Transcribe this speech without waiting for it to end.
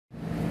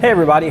Hey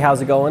everybody,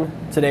 how's it going?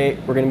 Today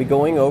we're going to be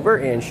going over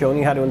and showing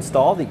you how to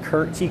install the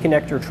CURT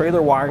T-Connector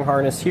trailer wiring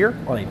harness here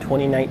on a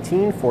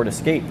 2019 Ford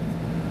Escape.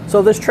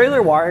 So this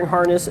trailer wiring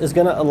harness is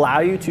going to allow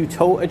you to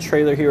tow a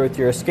trailer here with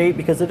your Escape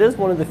because it is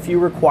one of the few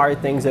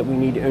required things that we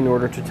need in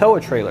order to tow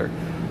a trailer.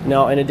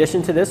 Now in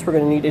addition to this, we're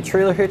going to need a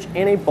trailer hitch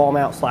and a ball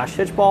mount /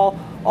 hitch ball,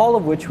 all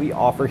of which we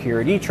offer here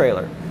at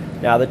eTrailer.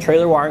 Now the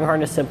trailer wiring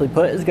harness, simply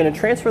put, is going to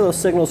transfer those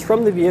signals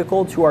from the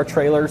vehicle to our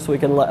trailer so we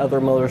can let other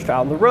motorists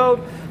out on the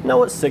road know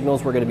what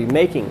signals we're going to be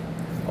making.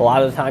 A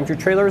lot of the times your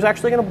trailer is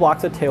actually going to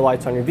block the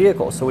taillights on your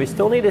vehicle, so we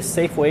still need a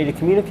safe way to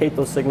communicate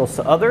those signals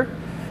to others.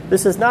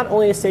 This is not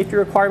only a safety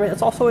requirement,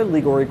 it's also a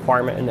legal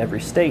requirement in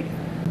every state.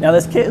 Now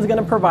this kit is going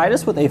to provide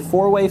us with a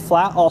 4-way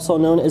flat, also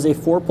known as a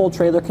 4-pole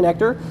trailer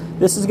connector.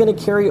 This is going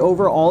to carry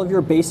over all of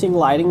your basic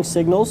lighting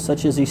signals,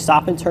 such as the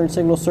stop and turn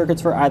signal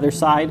circuits for either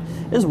side,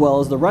 as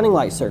well as the running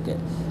light circuit.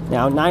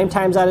 Now 9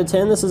 times out of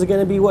 10, this is going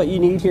to be what you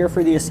need here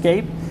for the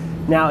Escape.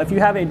 Now if you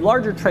have a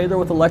larger trailer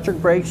with electric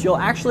brakes, you'll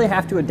actually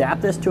have to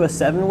adapt this to a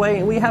 7-way,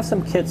 and we have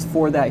some kits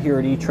for that here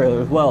at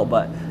eTrailer as well.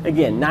 But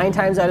again, 9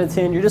 times out of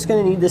 10, you're just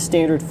going to need the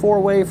standard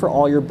 4-way for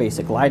all your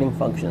basic lighting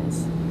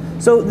functions.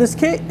 So this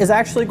kit is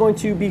actually going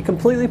to be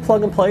completely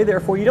plug and play,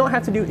 therefore you don't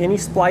have to do any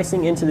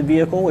splicing into the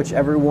vehicle, which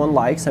everyone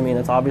likes. I mean,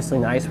 it's obviously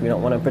nice. We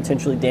don't want to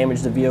potentially damage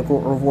the vehicle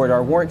or avoid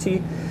our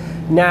warranty.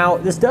 Now,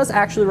 this does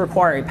actually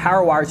require a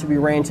power wire to be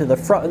ran to the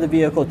front of the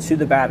vehicle to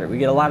the battery. We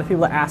get a lot of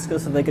people that ask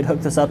us if they could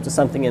hook this up to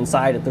something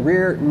inside at the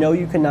rear. No,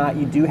 you cannot.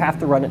 You do have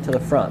to run it to the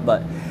front.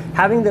 But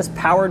having this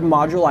powered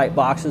module light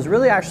box is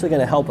really actually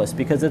going to help us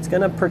because it's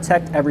going to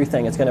protect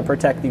everything. It's going to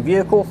protect the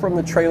vehicle from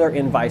the trailer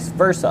and vice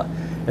versa.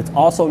 It's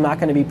also not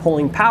going to be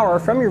pulling power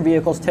from your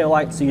vehicle's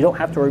taillight, so you don't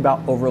have to worry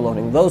about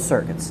overloading those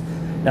circuits.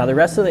 Now the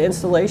rest of the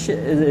installation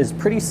is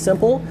pretty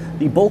simple.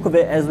 The bulk of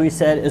it, as we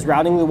said, is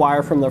routing the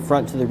wire from the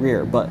front to the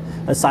rear. But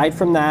aside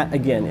from that,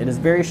 again, it is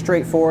very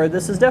straightforward.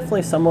 This is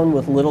definitely someone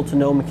with little to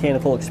no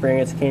mechanical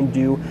experience can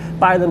do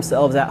by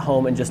themselves at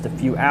home in just a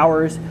few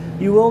hours.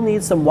 You will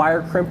need some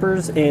wire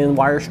crimpers and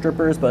wire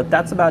strippers, but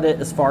that's about it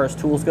as far as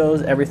tools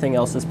goes. Everything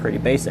else is pretty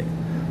basic.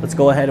 Let's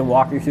go ahead and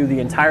walk you through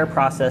the entire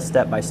process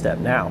step by step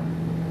now.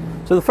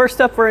 So the first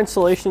step for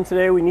installation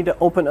today, we need to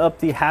open up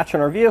the hatch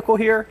on our vehicle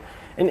here.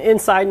 And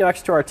inside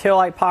next to our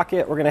taillight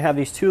pocket, we're going to have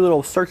these 2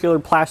 little circular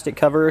plastic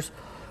covers.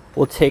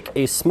 We'll take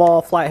a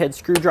small flathead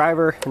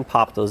screwdriver and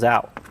pop those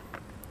out.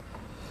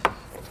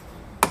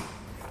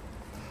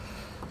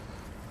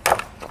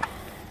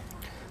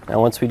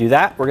 Now once we do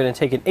that, we're going to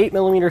take an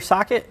 8mm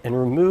socket and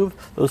remove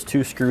those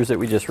 2 screws that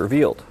we just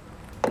revealed.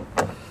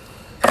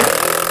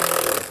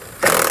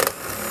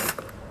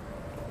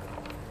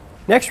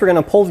 Next, we're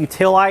going to pull the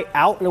taillight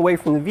out and away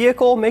from the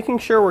vehicle, making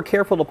sure we're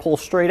careful to pull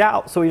straight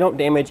out so we don't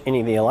damage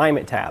any of the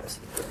alignment tabs.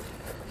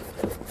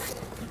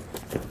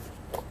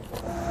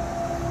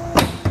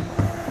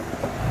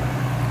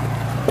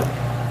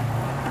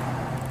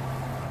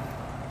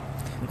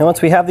 Now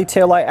once we have the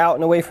taillight out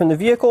and away from the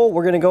vehicle,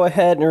 we're going to go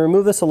ahead and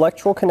remove this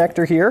electrical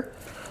connector here.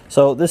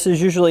 So this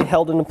is usually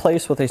held into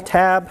place with a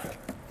tab.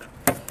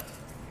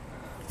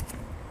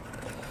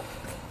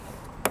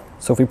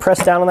 So if we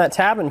press down on that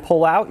tab and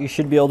pull out, you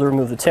should be able to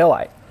remove the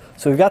taillight.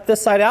 So we've got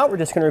this side out. We're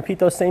just going to repeat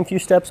those same few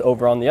steps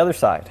over on the other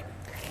side.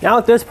 Now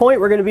at this point,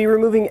 we're going to be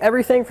removing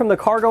everything from the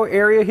cargo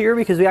area here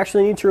because we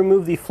actually need to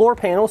remove the floor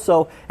panel.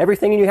 So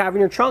everything you have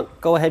in your trunk,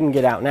 go ahead and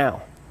get out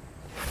now.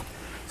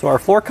 So our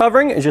floor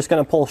covering is just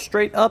going to pull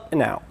straight up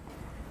and out.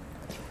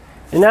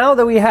 And now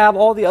that we have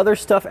all the other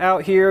stuff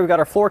out here, we've got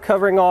our floor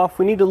covering off,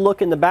 we need to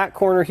look in the back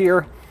corner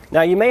here.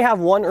 Now you may have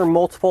one or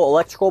multiple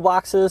electrical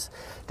boxes.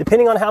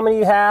 Depending on how many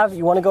you have,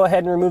 you want to go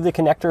ahead and remove the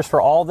connectors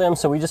for all of them.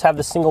 So we just have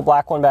the single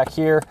black one back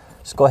here.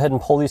 Just go ahead and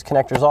pull these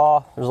connectors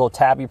off. There's a little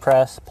tab you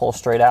press, pull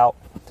straight out.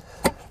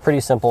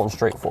 Pretty simple and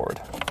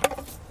straightforward.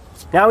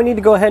 Now we need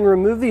to go ahead and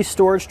remove these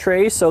storage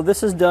trays. So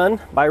this is done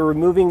by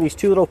removing these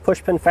 2 little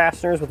push pin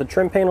fasteners with a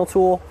trim panel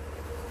tool.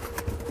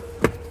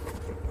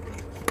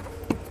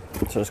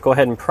 So just go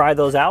ahead and pry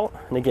those out.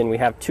 And again, we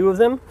have 2 of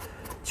them.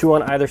 2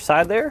 on either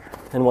side there,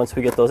 and once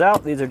we get those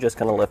out, these are just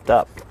going to lift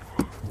up.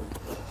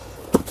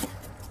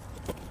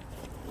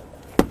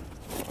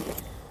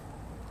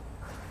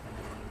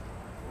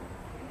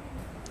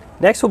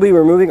 Next, we'll be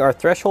removing our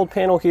threshold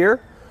panel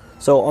here.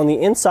 So on the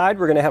inside,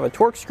 we're going to have a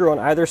torque screw on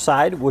either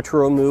side, which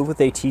we'll remove with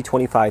a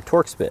T25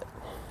 Torx bit.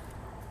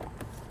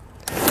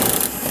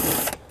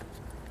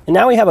 And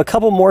now we have a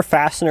couple more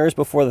fasteners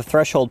before the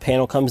threshold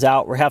panel comes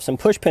out. We have some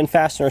push pin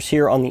fasteners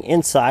here on the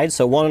inside,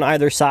 so 1 on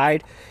either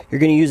side. You're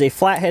going to use a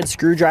flathead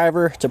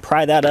screwdriver to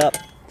pry that up.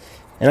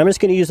 And I'm just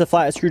going to use the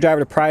flathead screwdriver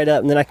to pry it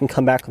up, and then I can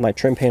come back with my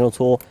trim panel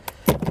tool,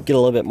 get a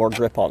little bit more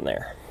grip on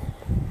there.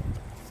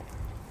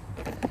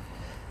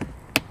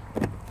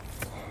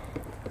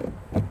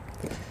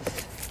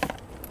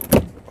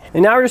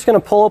 And now we're just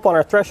going to pull up on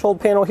our threshold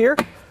panel here.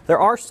 There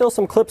are still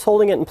some clips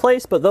holding it in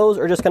place, but those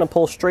are just going to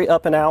pull straight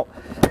up and out.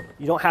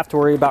 You don't have to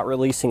worry about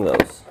releasing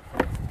those.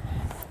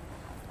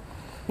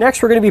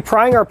 Next, we're going to be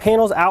prying our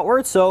panels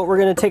outward, so we're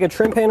going to take a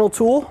trim panel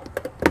tool.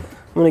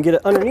 I'm going to get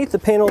it underneath the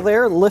panel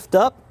there, lift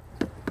up,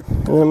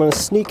 And then I'm going to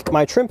sneak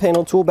my trim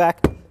panel tool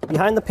back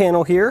behind the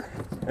panel here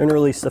and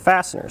release the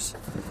fasteners.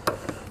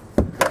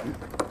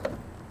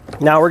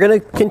 Now we're going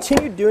to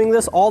continue doing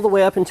this all the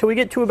way up until we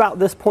get to about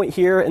this point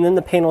here, and then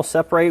the panels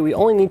separate. We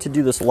only need to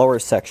do this lower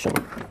section.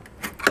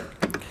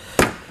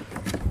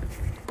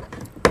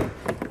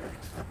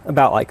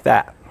 About like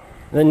that.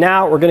 And then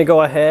now we're going to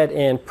go ahead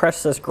and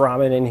press this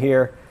grommet in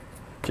here,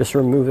 just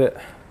remove it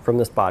from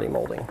this body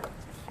molding.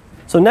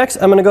 So next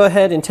I'm going to go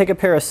ahead and take a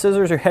pair of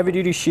scissors or heavy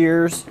duty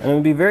shears, and I'm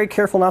going to be very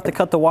careful not to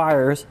cut the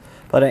wires,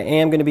 but I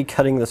am going to be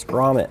cutting this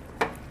grommet.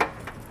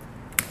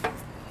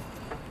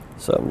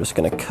 So I'm just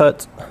going to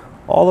cut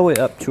all the way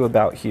up to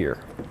about here.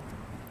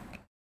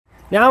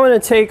 Now I'm going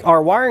to take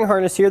our wiring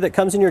harness here that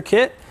comes in your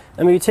kit.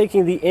 I'm going to be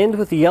taking the end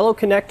with the yellow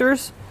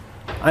connectors.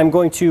 I'm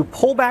going to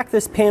pull back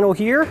this panel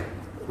here,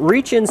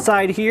 reach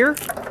inside here.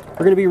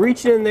 We're going to be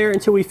reaching in there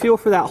until we feel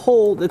for that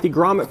hole that the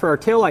grommet for our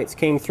taillights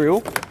came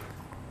through.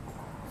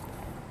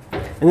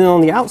 And then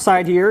on the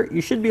outside here,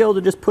 you should be able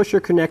to just push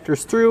your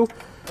connectors through,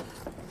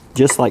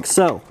 just like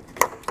so.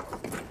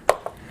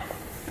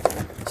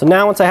 So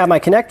now once I have my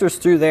connectors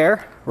through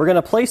there, we're going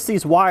to place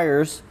these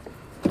wires,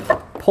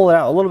 pull it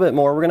out a little bit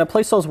more. We're going to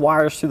place those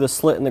wires through the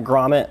slit in the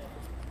grommet,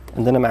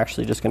 and then I'm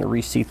actually just going to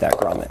reseat that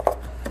grommet.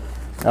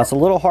 Now it's a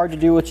little hard to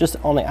do with just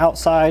on the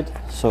outside,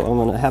 so I'm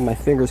going to have my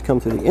fingers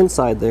come through the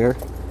inside there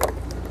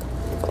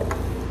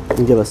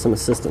and give us some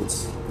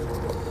assistance.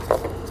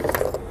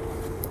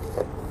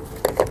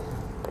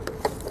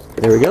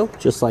 There we go,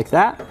 just like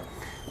that.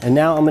 And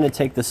now I'm going to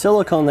take the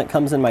silicone that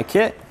comes in my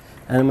kit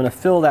and I'm going to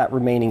fill that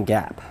remaining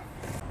gap.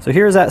 So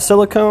here's that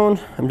silicone.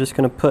 I'm just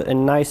going to put a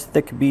nice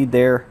thick bead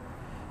there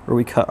where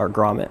we cut our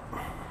grommet.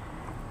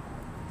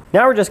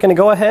 Now we're just going to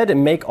go ahead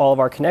and make all of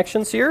our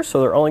connections here.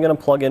 So they're only going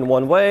to plug in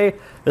one way.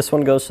 This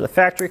one goes to the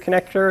factory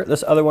connector.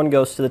 This other one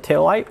goes to the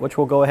tail light, which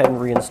we'll go ahead and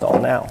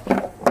reinstall now.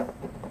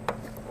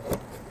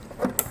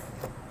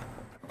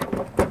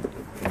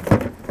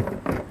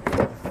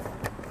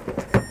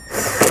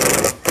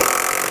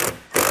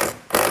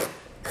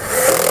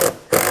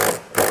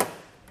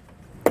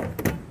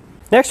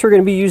 Next, we're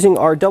going to be using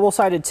our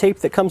double-sided tape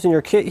that comes in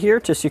your kit here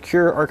to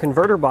secure our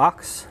converter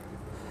box.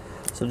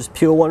 So just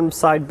peel one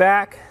side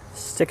back,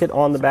 stick it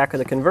on the back of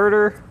the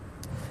converter,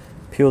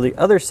 peel the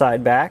other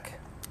side back,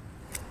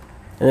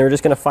 and then we're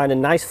just going to find a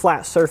nice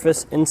flat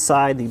surface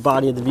inside the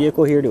body of the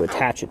vehicle here to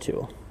attach it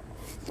to.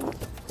 I'm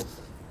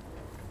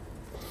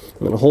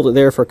going to hold it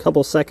there for a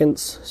couple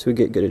seconds so we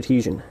get good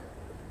adhesion.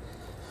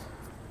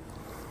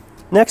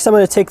 Next, I'm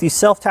going to take the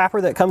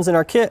self-tapper that comes in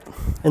our kit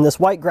and this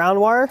white ground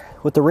wire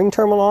with the ring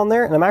terminal on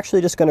there, and I'm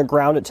actually just going to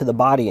ground it to the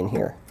body in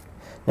here.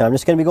 Now I'm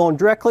just going to be going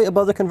directly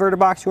above the converter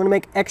box. You want to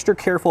make extra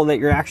careful that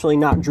you're actually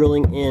not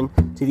drilling in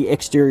to the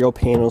exterior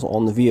panels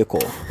on the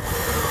vehicle.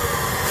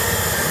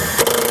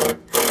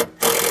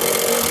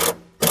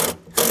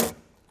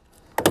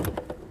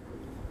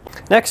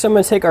 Next, I'm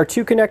going to take our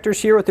two connectors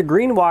here with the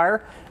green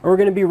wire, and we're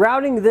going to be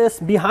routing this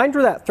behind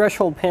where that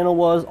threshold panel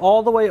was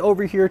all the way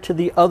over here to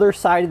the other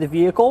side of the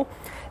vehicle.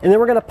 And then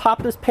we're going to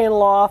pop this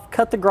panel off,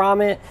 cut the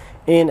grommet,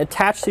 and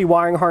attach the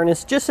wiring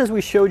harness just as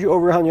we showed you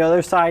over on the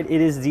other side. It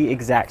is the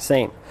exact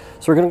same.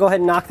 So we're going to go ahead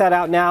and knock that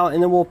out now,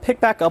 and then we'll pick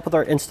back up with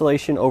our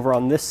installation over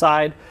on this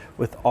side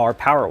with our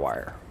power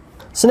wire.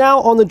 So now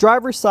on the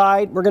driver's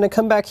side, we're going to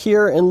come back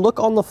here and look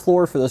on the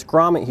floor for this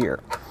grommet here.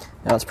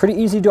 Now it's pretty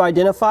easy to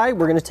identify.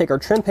 We're going to take our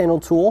trim panel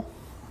tool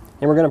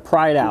and we're going to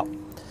pry it out.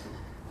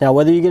 Now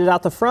whether you get it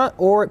out the front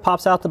or it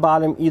pops out the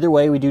bottom, either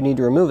way we do need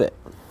to remove it.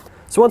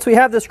 So once we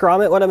have this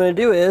grommet, what I'm going to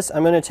do is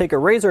I'm going to take a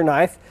razor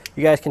knife.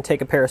 You guys can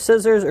take a pair of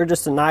scissors or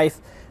just a knife,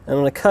 and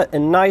I'm going to cut a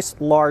nice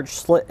large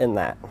slit in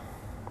that.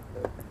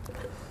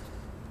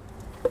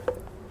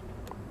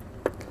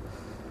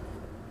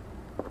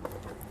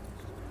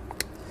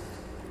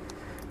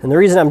 And the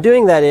reason I'm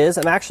doing that is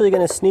I'm actually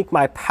going to sneak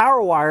my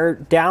power wire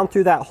down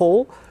through that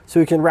hole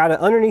so we can route it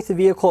underneath the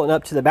vehicle and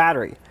up to the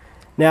battery.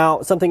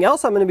 Now, something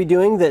else I'm going to be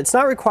doing that's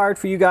not required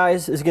for you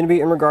guys is going to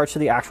be in regards to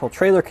the actual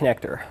trailer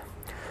connector.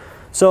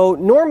 So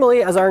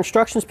normally, as our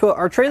instructions put,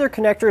 our trailer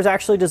connector is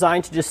actually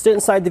designed to just sit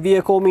inside the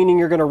vehicle, meaning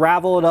you're going to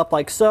ravel it up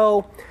like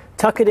so,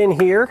 tuck it in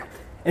here,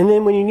 and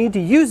then when you need to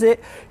use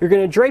it, you're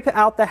going to drape it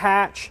out the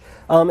hatch,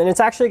 and it's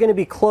actually going to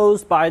be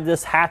closed by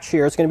this hatch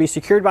here. It's going to be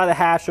secured by the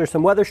hatch. There's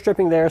some weather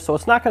stripping there, so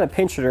it's not going to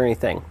pinch it or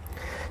anything.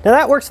 Now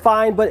that works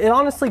fine, but it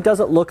honestly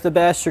doesn't look the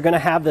best. You're going to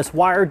have this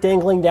wire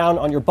dangling down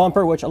on your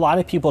bumper, which a lot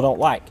of people don't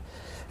like.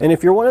 And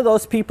if you're one of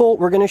those people,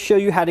 we're going to show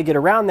you how to get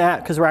around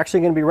that, because we're actually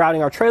going to be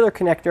routing our trailer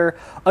connector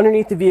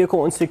underneath the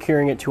vehicle and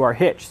securing it to our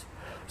hitch.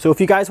 So if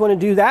you guys want to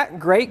do that,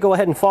 great, go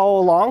ahead and follow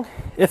along.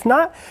 If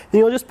not, then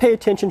you'll just pay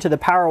attention to the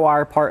power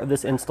wire part of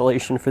this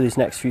installation for these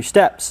next few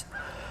steps.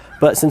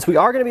 But since we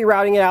are going to be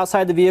routing it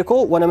outside the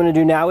vehicle, what I'm going to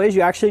do now is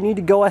you actually need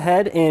to go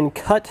ahead and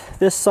cut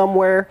this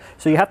somewhere.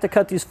 So you have to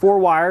cut these 4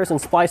 wires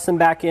and splice them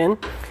back in.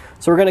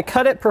 So we're going to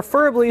cut it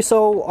preferably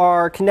so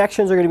our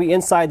connections are going to be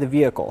inside the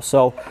vehicle.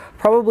 So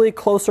probably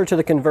closer to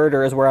the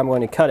converter is where I'm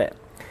going to cut it.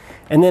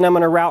 And then I'm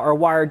going to route our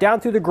wire down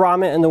through the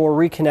grommet, and then we'll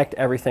reconnect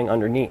everything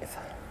underneath.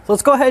 So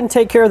let's go ahead and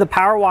take care of the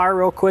power wire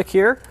real quick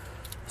here.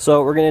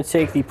 So we're going to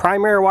take the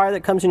primary wire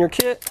that comes in your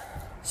kit,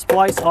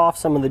 splice off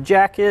some of the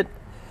jacket,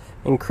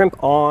 and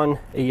crimp on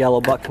a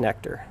yellow butt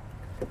connector.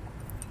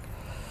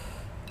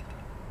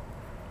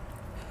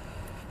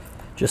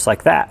 Just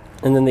like that.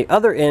 And then the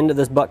other end of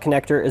this butt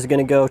connector is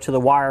going to go to the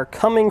wire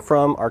coming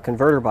from our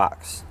converter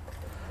box.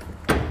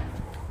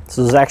 This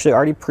is actually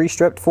already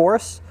pre-stripped for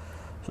us.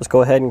 Just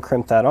go ahead and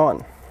crimp that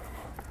on.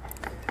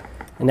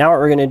 And now what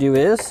we're going to do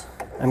is,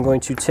 I'm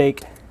going to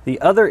take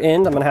the other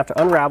end, I'm going to have to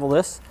unravel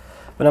this,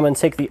 but I'm going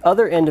to take the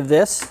other end of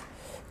this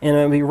and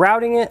I'm going to be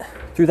routing it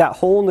through that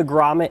hole in the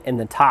grommet in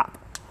the top.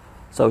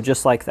 So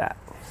just like that.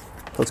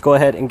 Let's go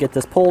ahead and get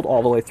this pulled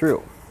all the way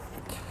through.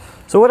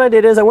 So what I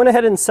did is I went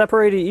ahead and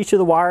separated each of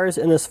the wires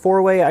in this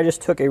four-way. I just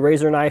took a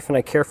razor knife and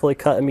I carefully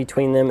cut in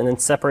between them and then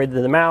separated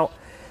them out.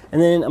 And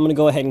then I'm going to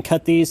go ahead and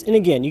cut these. And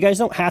again, you guys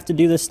don't have to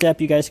do this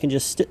step. You guys can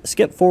just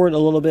skip forward a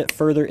little bit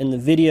further in the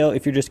video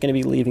if you're just going to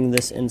be leaving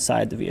this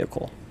inside the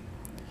vehicle.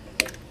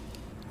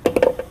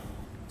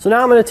 So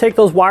now I'm going to take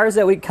those wires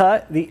that we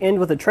cut, the end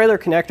with the trailer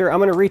connector, I'm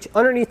going to reach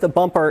underneath the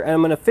bumper and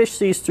I'm going to fish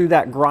these through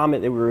that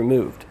grommet that we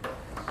removed.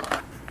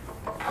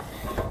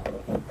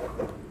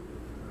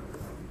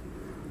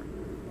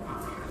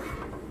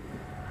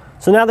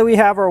 So now that we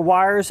have our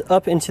wires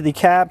up into the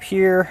cab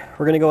here,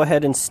 we're going to go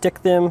ahead and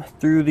stick them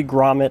through the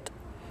grommet.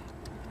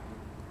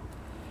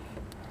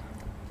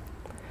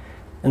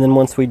 And then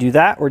once we do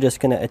that, we're just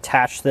going to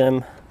attach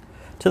them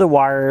to the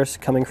wires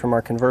coming from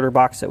our converter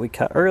box that we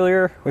cut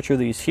earlier, which are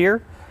these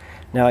here.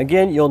 Now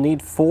again, you'll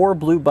need 4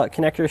 blue butt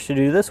connectors to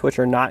do this, which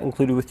are not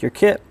included with your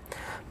kit.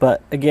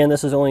 But again,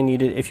 this is only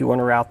needed if you want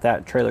to route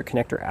that trailer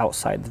connector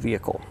outside the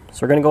vehicle. So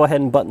we're going to go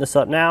ahead and button this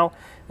up now,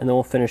 and then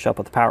we'll finish up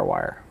with the power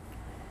wire.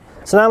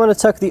 So now I'm going to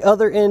tuck the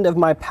other end of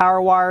my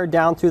power wire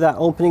down through that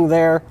opening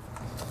there.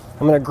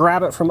 I'm going to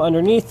grab it from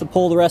underneath to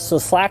pull the rest of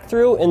the slack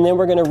through, and then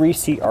we're going to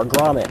reseat our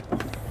grommet.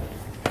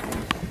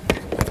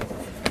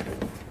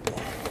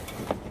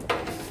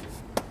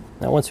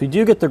 Now once we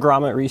do get the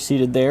grommet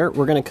reseated there,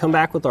 we're going to come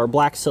back with our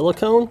black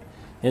silicone,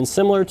 and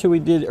similar to what we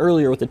did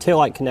earlier with the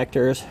taillight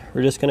connectors,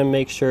 we're just going to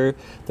make sure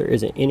there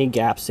isn't any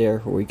gaps there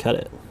where we cut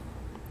it.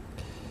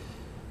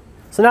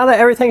 So now that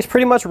everything's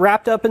pretty much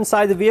wrapped up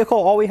inside the vehicle,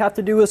 all we have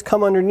to do is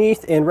come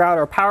underneath and route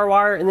our power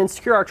wire and then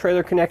secure our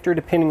trailer connector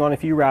depending on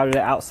if you routed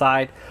it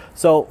outside.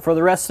 So for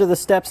the rest of the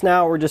steps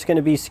now, we're just going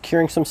to be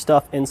securing some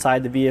stuff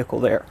inside the vehicle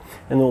there,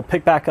 and then we'll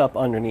pick back up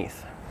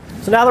underneath.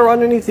 So now that we're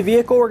underneath the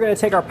vehicle, we're going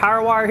to take our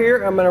power wire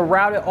here. I'm going to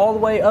route it all the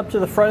way up to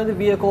the front of the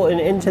vehicle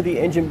and into the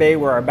engine bay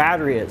where our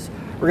battery is.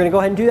 We're going to go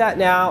ahead and do that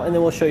now, and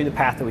then we'll show you the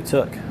path that we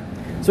took.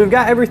 So we've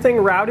got everything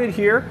routed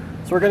here.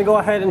 So we're going to go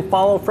ahead and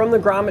follow from the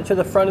grommet to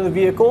the front of the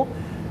vehicle.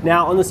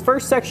 Now on this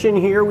first section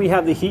here, we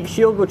have the heat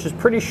shield, which is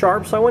pretty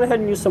sharp. So I went ahead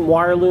and used some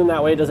wire loom,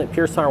 that way it doesn't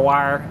pierce our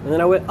wire. And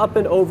then I went up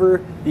and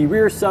over the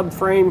rear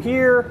subframe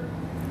here,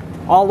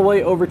 all the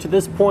way over to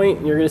this point,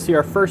 and you're going to see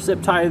our first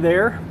zip tie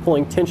there,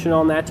 pulling tension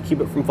on that to keep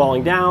it from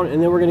falling down.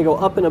 And then we're going to go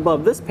up and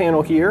above this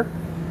panel here.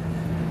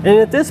 And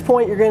at this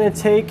point, you're going to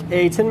take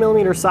a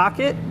 10mm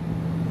socket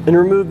and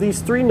remove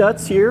these 3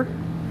 nuts here.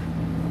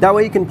 That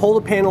way you can pull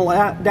the panel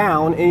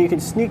down and you can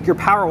sneak your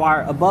power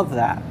wire above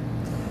that.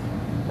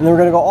 And then we're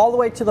going to go all the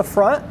way to the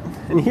front,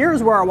 and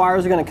here's where our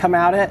wires are going to come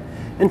out at.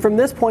 And from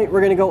this point, we're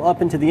going to go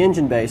up into the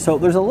engine bay. So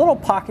there's a little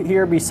pocket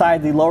here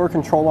beside the lower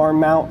control arm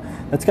mount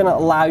that's going to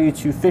allow you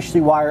to fish the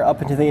wire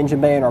up into the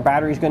engine bay, and our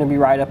battery is going to be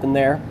right up in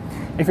there.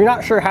 If you're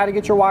not sure how to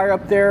get your wire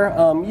up there,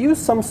 use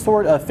some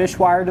sort of fish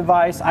wire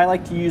device. I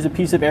like to use a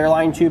piece of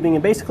airline tubing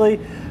and basically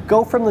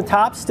go from the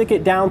top, stick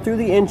it down through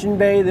the engine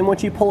bay. Then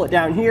once you pull it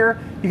down here,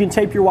 you can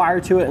tape your wire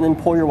to it and then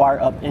pull your wire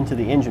up into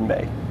the engine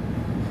bay.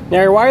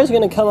 Now your wire is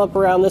going to come up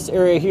around this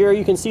area here.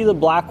 You can see the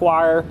black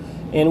wire,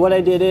 and what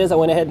I did is I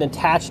went ahead and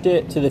attached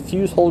it to the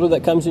fuse holder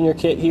that comes in your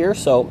kit here.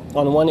 So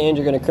on one end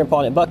you're going to crimp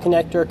on a butt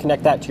connector,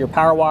 connect that to your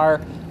power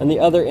wire, and the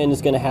other end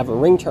is going to have a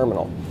ring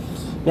terminal.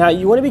 Now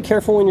you want to be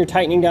careful when you're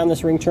tightening down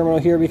this ring terminal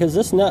here, because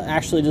this nut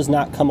actually does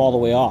not come all the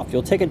way off.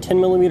 You'll take a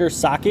 10mm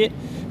socket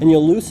and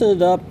you'll loosen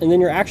it up, and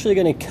then you're actually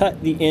going to cut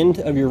the end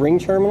of your ring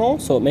terminal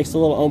so it makes a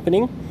little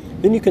opening.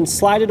 Then you can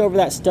slide it over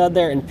that stud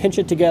there and pinch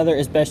it together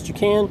as best you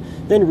can,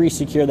 then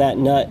re-secure that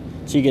nut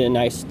so you get a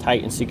nice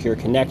tight and secure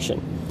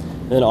connection.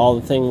 Then all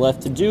the thing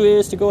left to do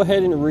is to go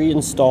ahead and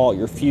reinstall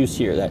your fuse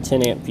here, that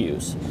 10 amp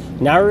fuse.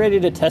 Now we're ready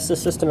to test the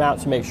system out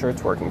to make sure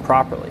it's working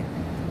properly.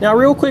 Now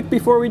real quick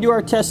before we do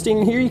our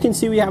testing, here you can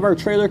see we have our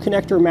trailer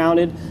connector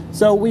mounted.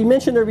 So we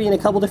mentioned there being a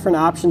couple different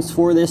options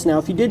for this. Now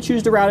if you did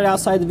choose to route it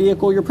outside the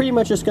vehicle, you're pretty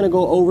much just going to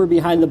go over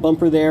behind the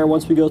bumper there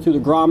once we go through the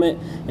grommet,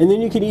 and then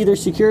you can either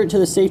secure it to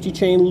the safety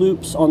chain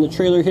loops on the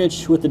trailer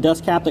hitch with the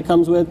dust cap that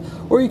comes with,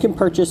 or you can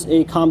purchase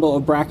a combo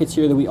of brackets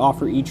here that we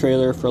offer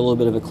eTrailer for a little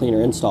bit of a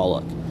cleaner install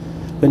look.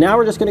 But now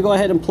we're just going to go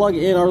ahead and plug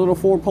in our little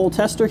 4-pole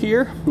tester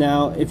here.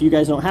 Now if you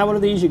guys don't have one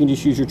of these, you can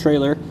just use your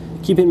trailer.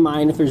 Keep in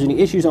mind, if there's any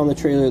issues on the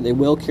trailer, they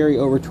will carry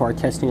over to our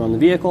testing on the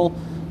vehicle.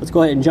 Let's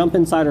go ahead and jump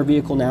inside our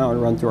vehicle now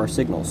and run through our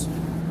signals.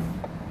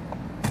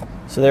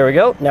 So there we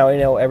go. Now we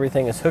know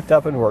everything is hooked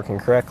up and working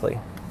correctly.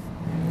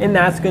 And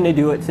that's going to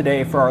do it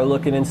today for our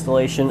look and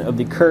installation of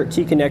the CURT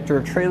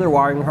T-Connector trailer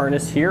wiring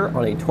harness here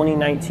on a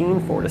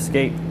 2019 Ford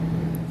Escape.